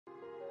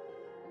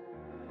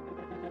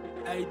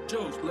Hey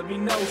Juce, let me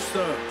know,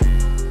 sir.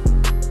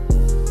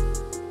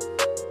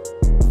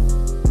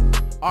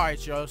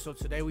 Alright, y'all, so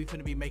today we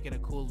finna be making a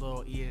cool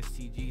little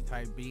ESTG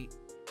type beat.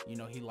 You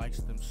know, he likes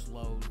them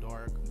slow,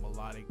 dark,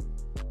 melodic,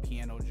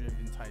 piano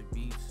driven type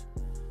beats.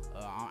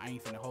 I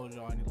ain't finna hold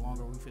y'all any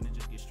longer. We finna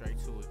just get straight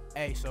to it.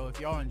 Hey, so if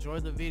y'all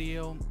enjoyed the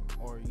video,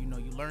 or you know,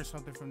 you learned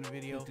something from the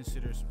video,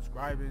 consider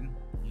subscribing,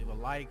 leave a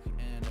like,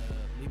 and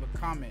leave a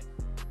comment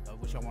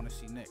of what y'all want to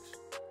see next.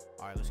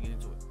 Alright, let's get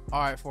into it.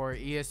 Alright, for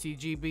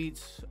ESTG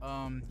beats,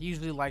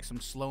 usually like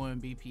some slow in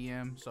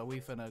BPM, so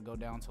we finna go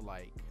down to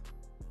like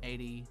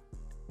 80.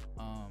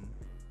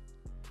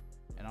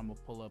 And I'm gonna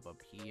pull up a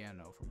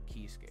piano from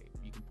Keyscape.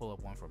 You can pull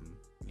up one from,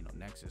 you know,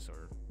 Nexus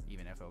or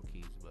even FL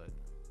Keys, but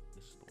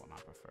this is the one I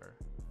prefer.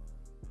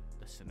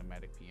 The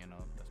cinematic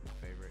piano, that's my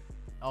favorite.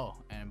 Oh,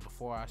 and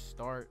before I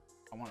start,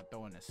 I want to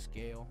throw in a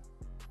scale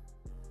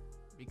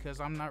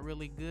because I'm not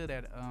really good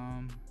at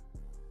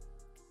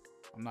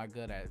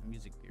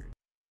music theory.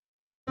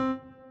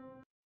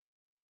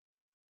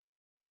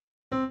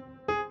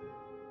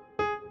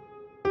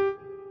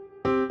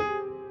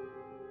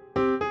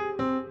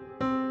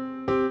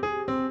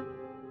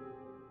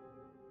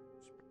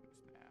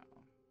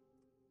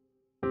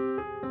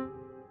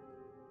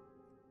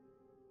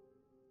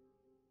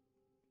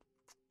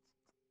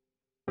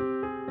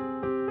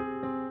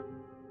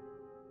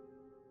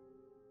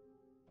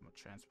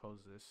 Transpose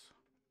this.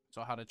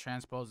 So how to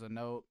transpose a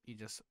note, you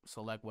just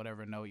select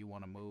whatever note you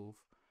want to move,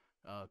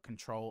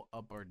 control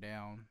up or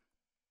down.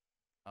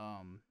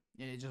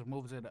 It just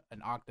moves it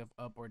an octave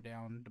up or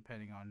down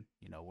depending on,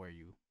 you know, where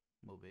you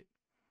move it.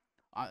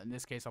 In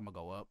this case, I'm gonna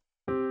go up.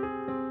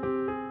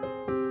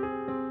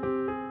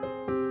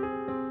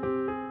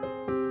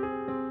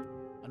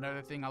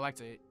 Another thing, I like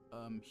to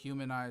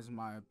humanize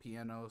my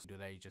pianos. Do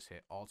they just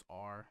hit Alt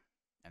R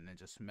and then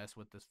just mess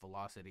with this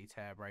velocity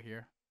tab right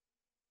here?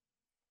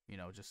 You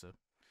know, just to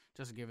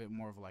give it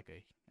more of like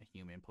a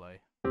human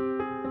play.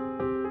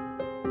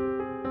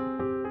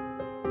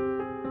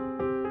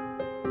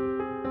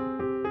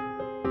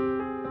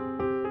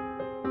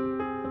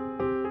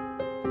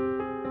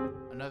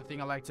 Another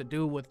thing I like to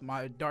do with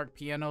my dark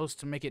pianos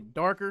to make it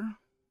darker,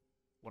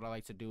 what I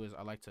like to do is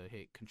I like to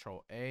hit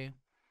Control A,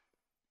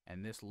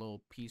 and this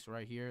little piece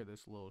right here,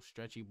 this little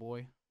stretchy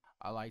boy,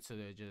 I like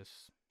to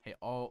just hit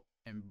Alt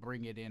and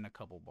bring it in a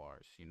couple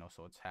bars, you know,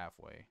 so it's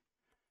halfway.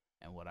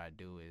 And what I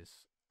do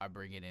is I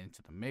bring it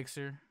into the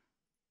mixer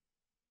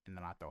and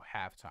then I throw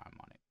halftime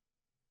on it.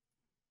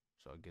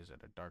 So it gives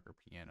it a darker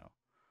piano,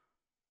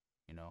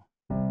 you know.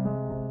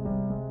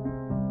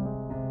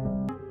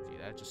 See,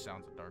 that just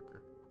sounds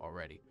darker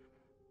already.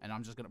 And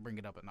I'm just gonna bring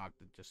it up an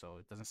octave just so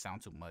it doesn't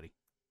sound too muddy.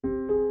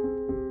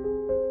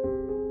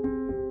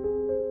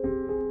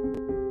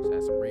 Let's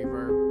add some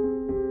reverb.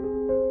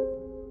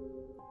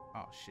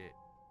 Oh shit,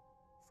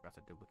 forgot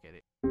to duplicate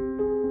it.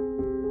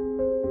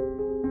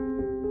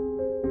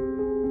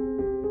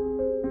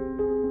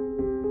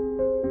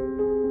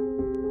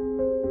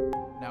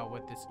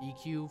 This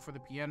EQ for the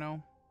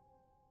piano,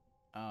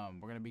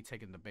 we're gonna be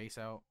taking the bass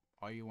out.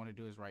 All you want to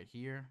do is right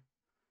here,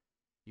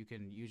 you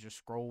can use your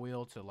scroll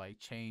wheel to like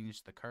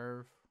change the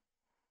curve,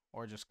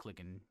 or just click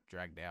and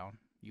drag down.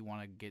 You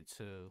want to get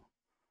to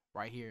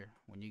right here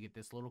when you get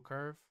this little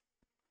curve,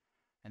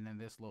 and then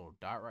this little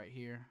dot right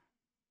here,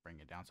 bring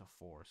it down to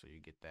 4 so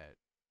you get that,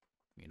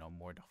 you know,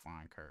 more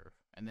defined curve,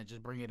 and then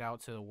just bring it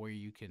out to where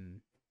you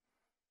can,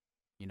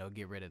 you know,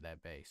 get rid of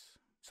that bass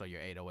so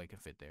your 808 can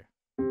fit there.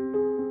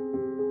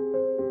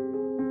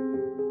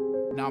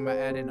 Now I'm gonna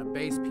add in a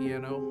bass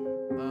piano.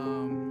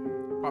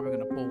 Probably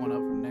gonna pull one up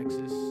from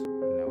Nexus.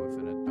 Now we're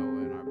finna throw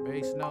in our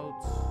bass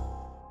notes.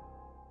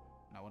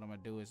 Now what I'm gonna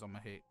do is I'm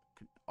gonna hit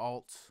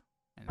Alt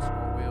and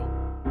scroll wheel,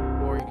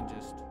 or you can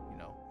just, you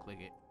know,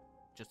 click it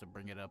just to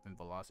bring it up in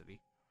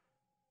velocity.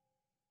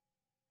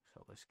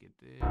 So let's get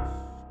this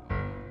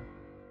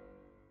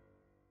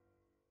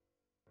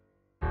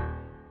going.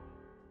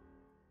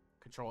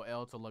 Control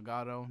L to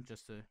legato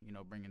just to, you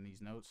know, bring in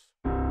these notes.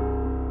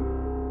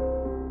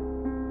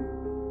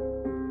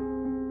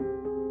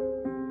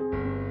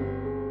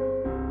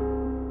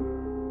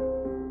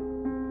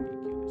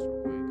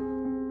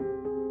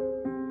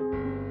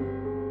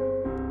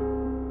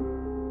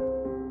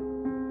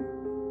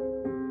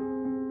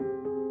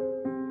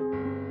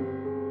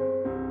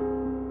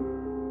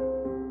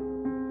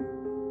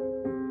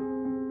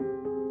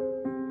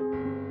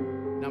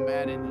 Now I'm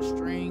adding the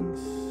strings.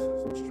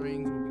 Some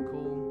strings would be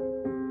cool.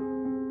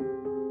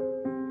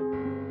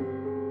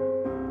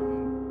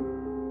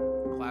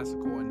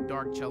 Classical and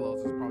dark cellos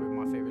is probably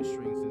my favorite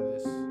strings in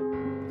this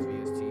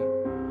VST.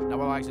 Now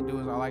what I like to do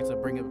is I like to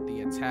bring up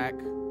the attack,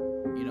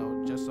 you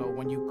know, just so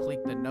when you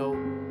click the note,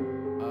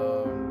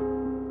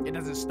 it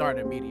doesn't start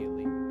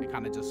immediately. It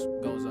kind of just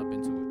goes up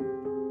into it.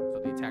 So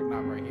the attack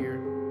knob right here,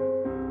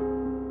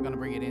 I'm gonna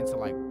bring it into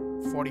like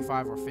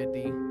 45 or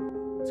 50.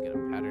 Let's get a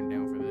pattern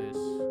down for this.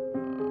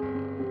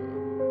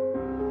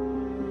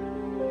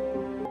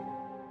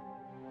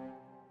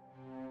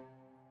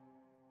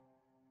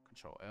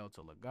 Control L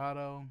to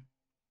legato.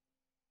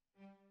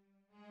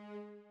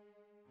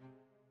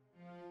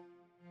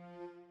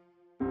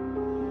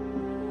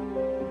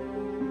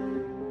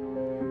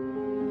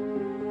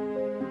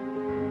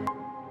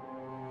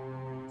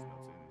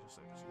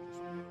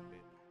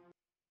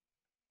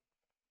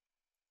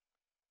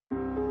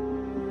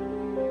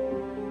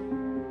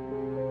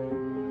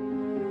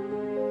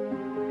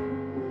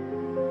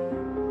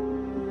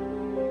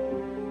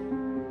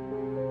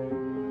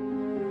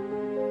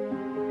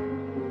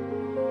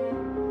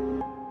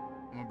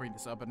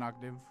 this up an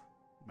octave.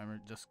 Remember,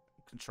 just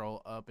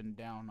control up and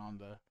down on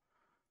the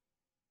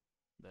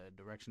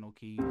directional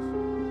keys. Put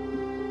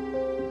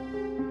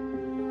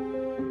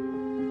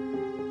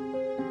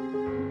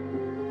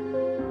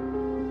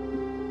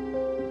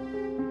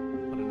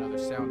another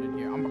sound in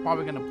here. I'm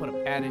probably gonna put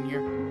a pad in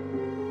here.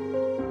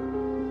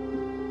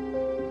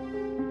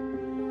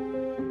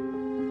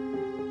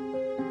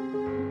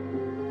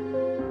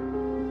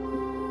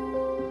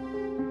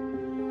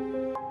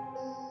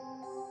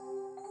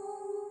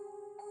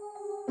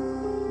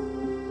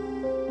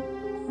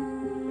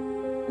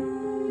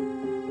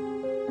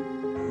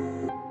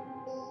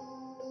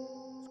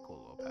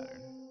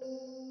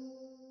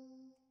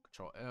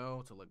 Control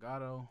L to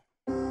legato.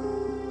 Put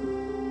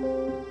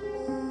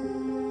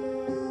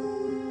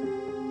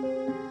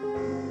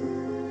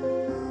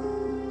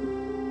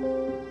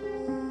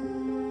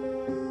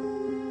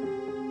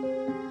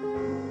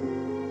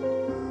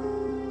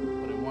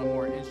in one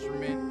more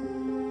instrument.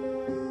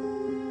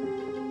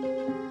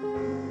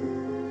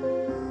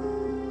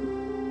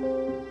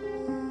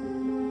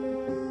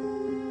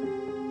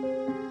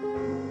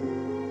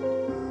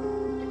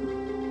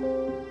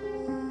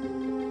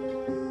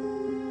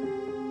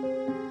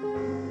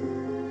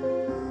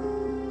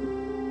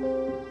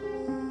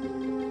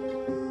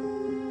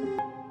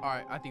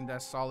 Alright, I think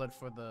that's solid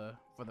for the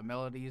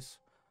melodies.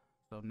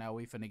 So now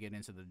we finna get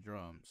into the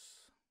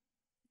drums.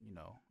 You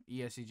know,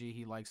 ESCG,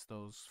 he likes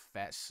those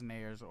fat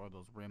snares or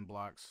those rim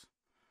blocks.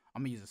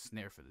 I'm gonna use a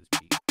snare for this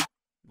beat.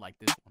 Like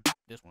this one.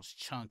 This one's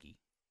chunky.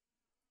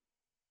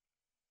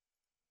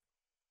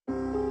 Let's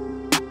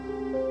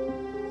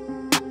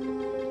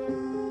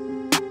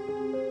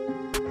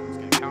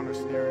get a counter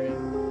snare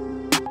in.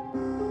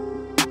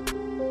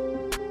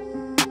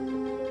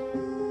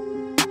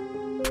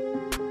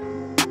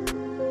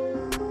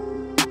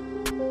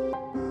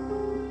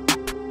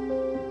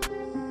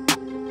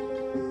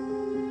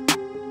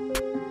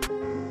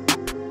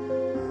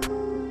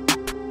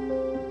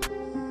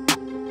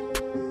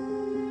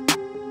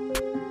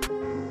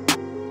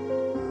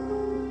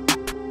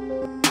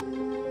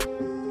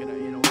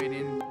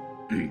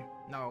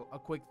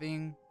 Quick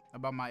thing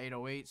about my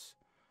 808s,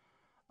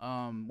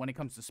 when it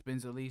comes to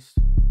spins, at least,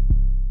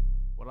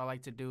 what I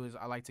like to do is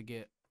I like to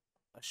get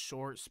a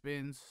short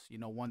spins, you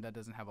know, one that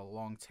doesn't have a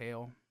long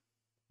tail,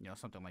 you know,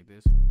 something like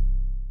this,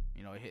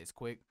 you know, it hits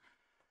quick.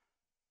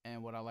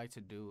 And what I like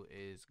to do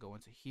is go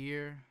into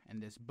here, and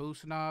this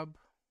boost knob,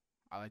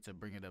 I like to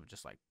bring it up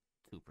just like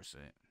 2%,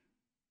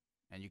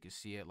 and you can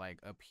see it like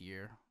up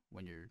here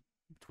when you're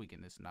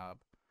tweaking this knob.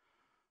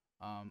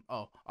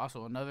 Oh,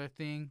 also another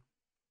thing,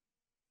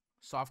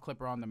 soft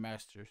clipper on the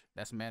master.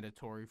 That's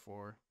mandatory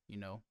for, you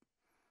know,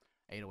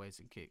 808s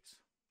and kicks.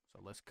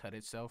 So let's cut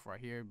itself right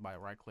here by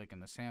right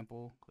clicking the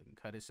sample, clicking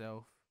cut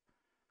itself,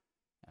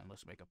 and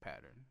let's make a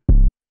pattern.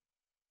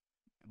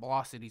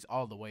 Velocities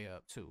all the way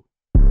up too.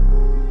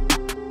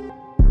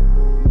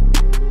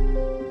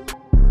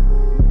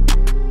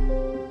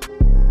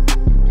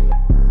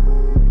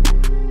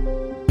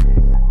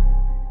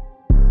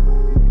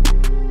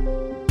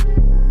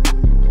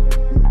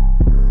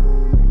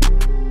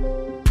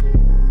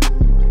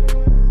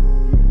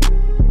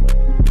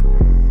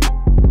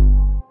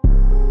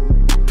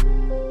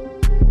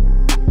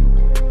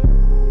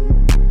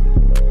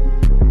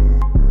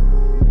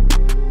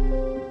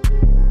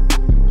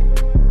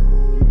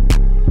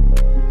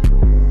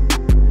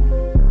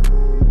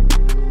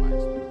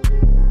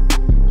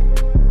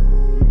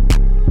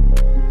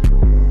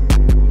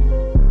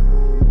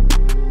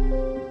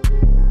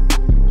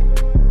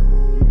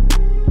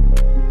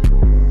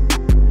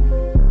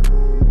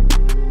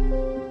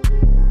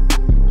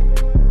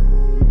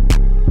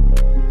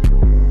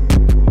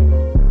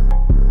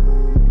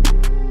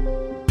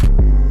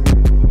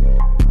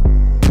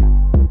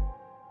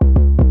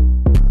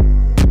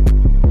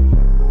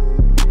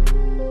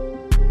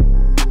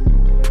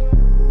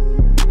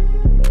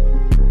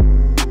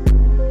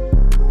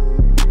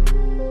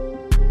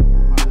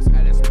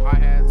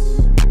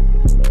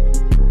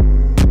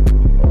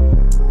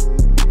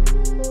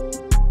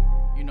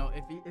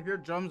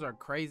 Drums are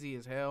crazy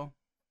as hell.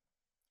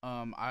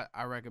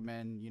 I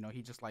recommend, you know,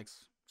 he just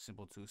likes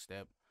simple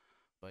 2-step,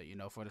 but you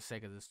know, for the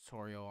sake of this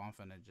tutorial, I'm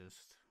finna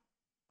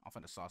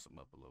sauce him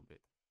up a little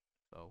bit.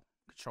 So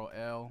Control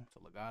L to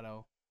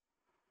legato,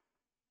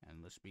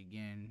 and let's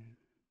begin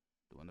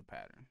doing the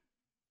pattern.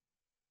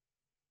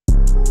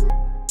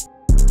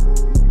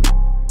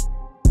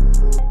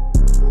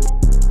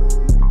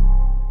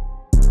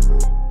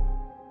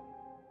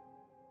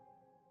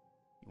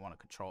 You want to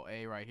Control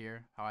A right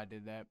here, how I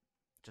did that.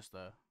 Just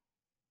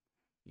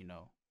you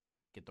know,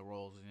 get the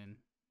rolls in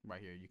right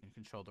here. You can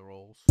control the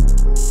rolls.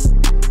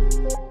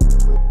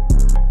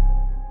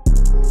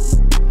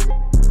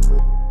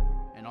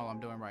 And all I'm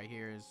doing right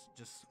here is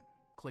just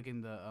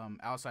clicking the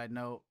outside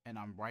note, and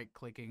I'm right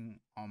clicking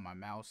on my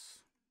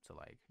mouse to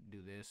like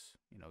do this,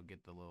 you know,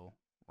 get the little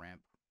ramp.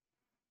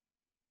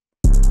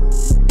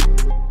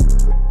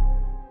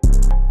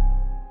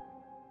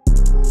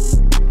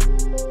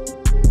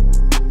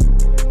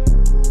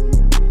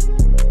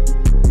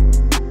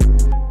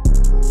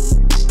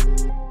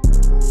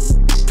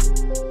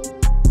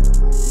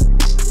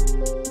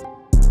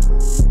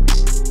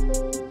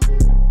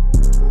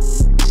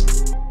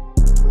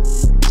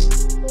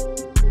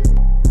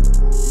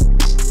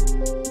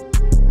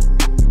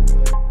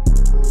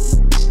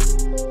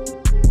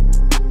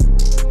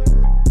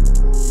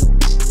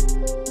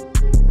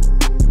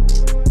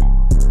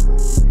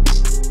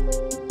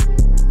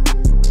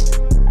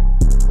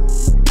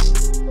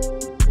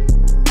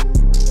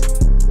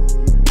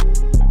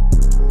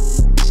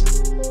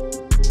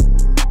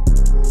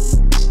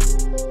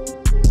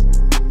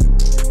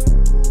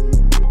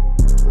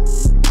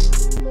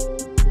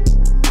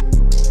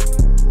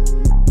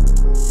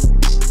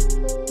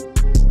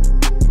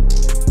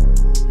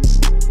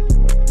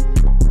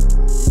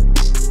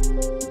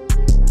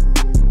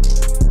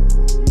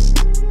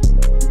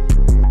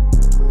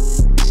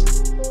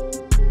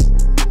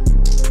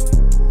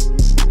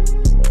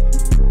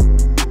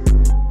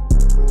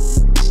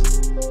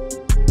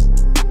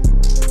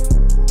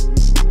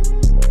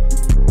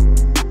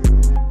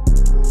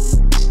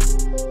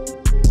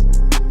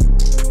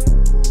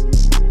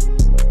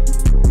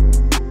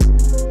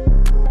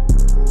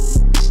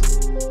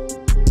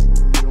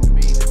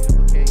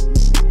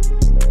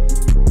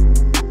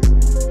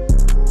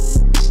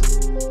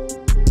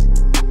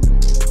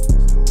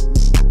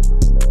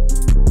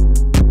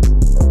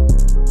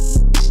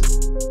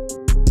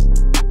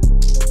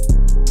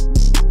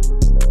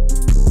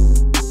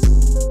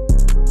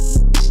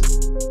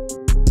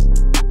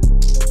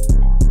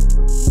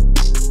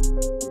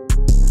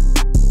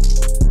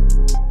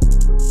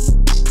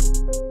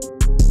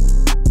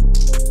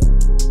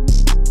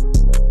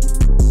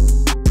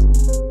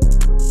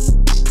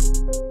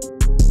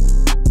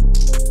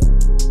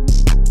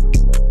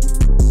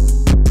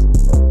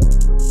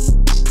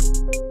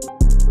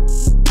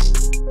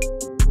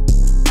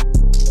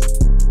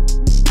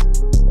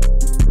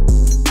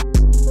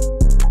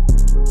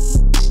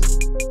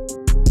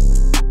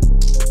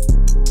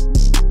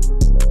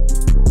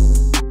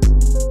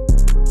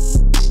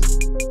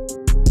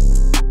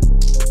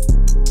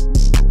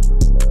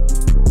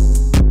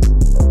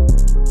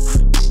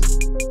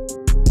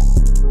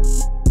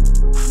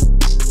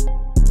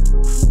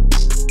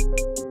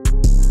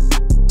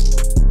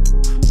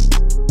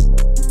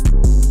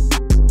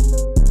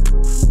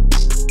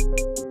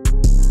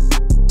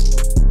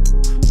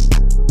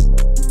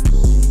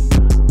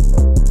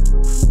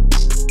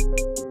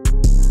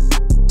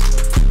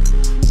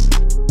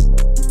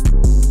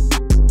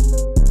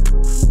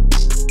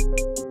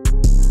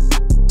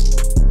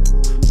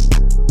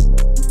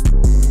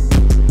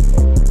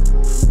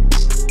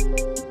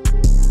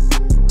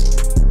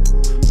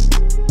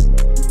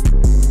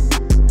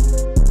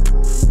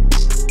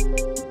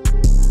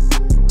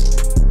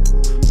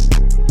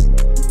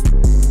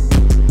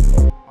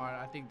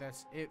 think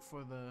that's it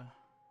for the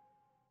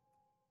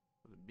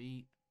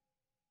beat.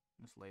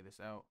 Let's lay this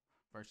out.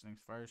 First things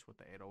first with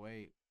the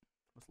 808.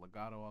 Let's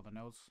legato all the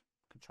notes.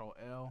 Control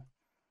L.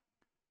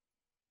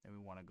 Then we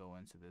want to go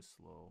into this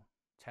little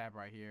tab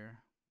right here.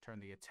 Turn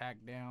the attack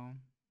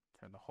down.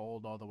 Turn the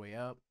hold all the way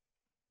up.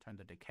 Turn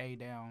the decay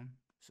down.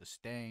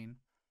 Sustain.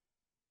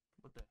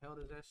 What the hell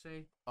does that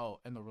say? Oh,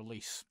 and the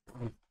release.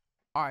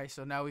 Alright,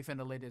 so now we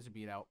finna lay this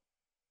beat out.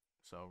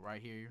 So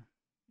right here,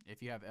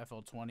 if you have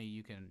FL20,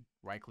 you can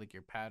right click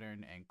your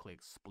pattern and click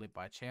split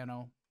by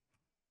channel.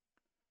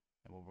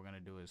 And what we're gonna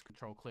do is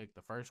control click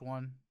the first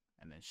one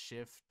and then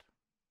shift,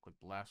 click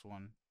the last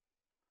one.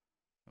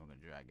 And we're gonna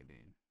drag it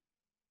in.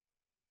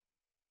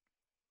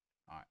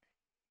 Alright,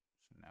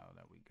 so now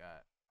that we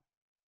got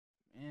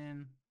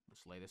in,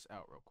 let's lay this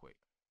out real quick.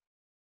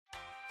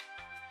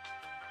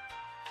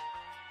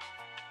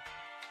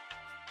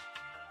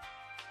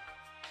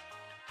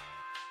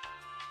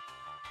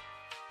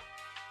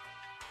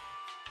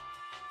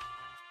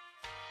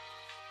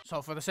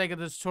 So for the sake of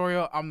this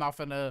tutorial, I'm not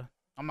gonna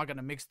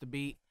mix the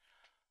beat,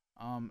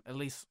 at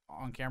least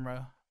on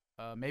camera.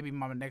 Maybe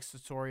my next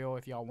tutorial,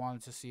 if y'all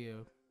wanted to see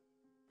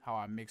how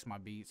I mix my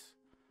beats,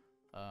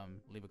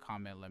 leave a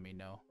comment, let me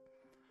know.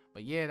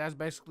 But yeah, that's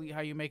basically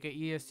how you make an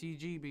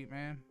ESTG beat,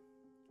 man.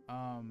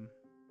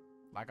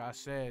 Like I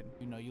said,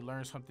 you know, you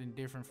learn something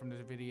different from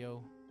this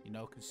video. You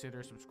know,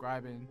 consider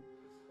subscribing.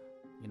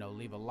 You know,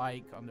 leave a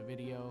like on the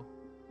video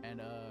and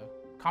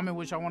comment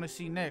what y'all want to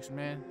see next,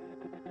 man.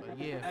 But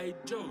yeah, hey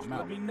Juce,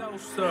 let me know,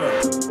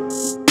 sir.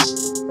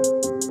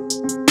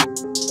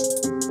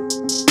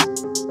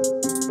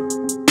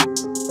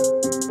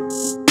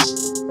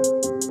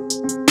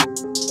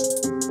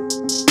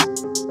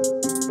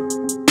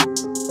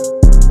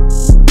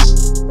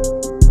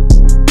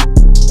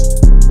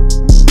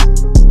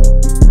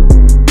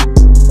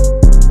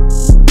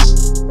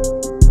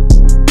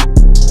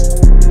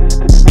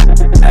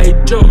 Hey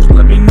Juce,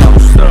 let me know,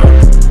 sir.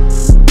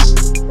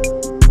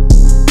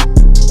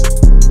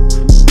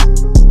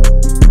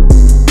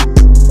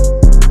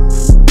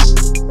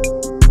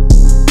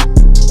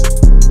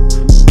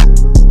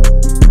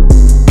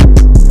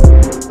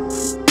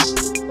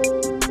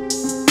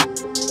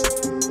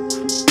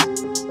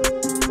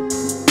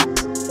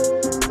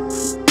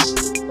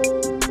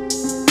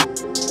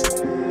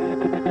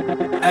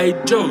 Hey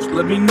Juce,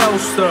 let me know,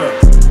 sir.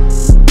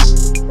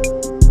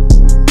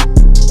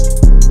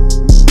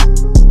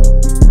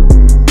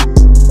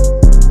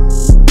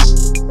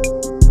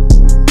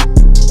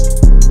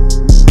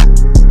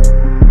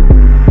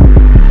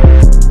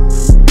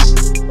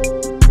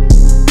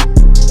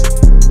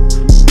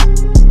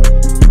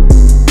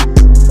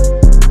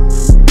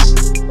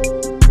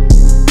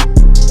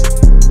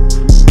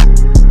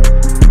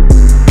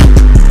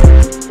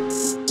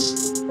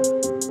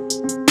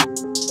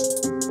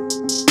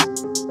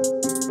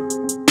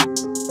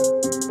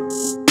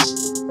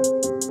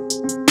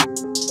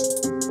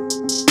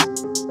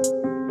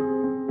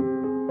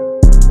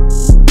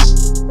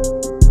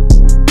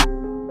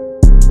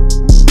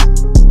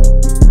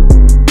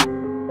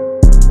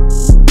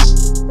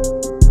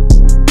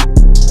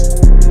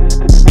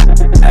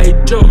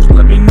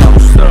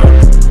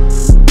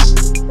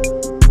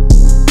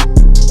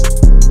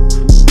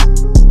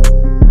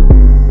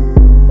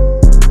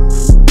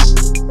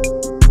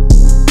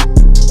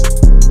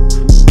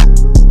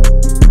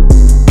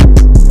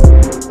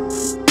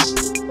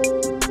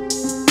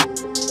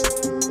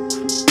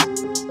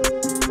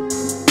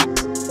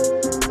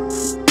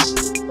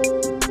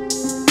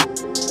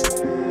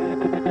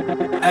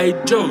 Hey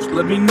Juce,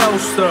 let me know,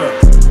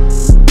 sir.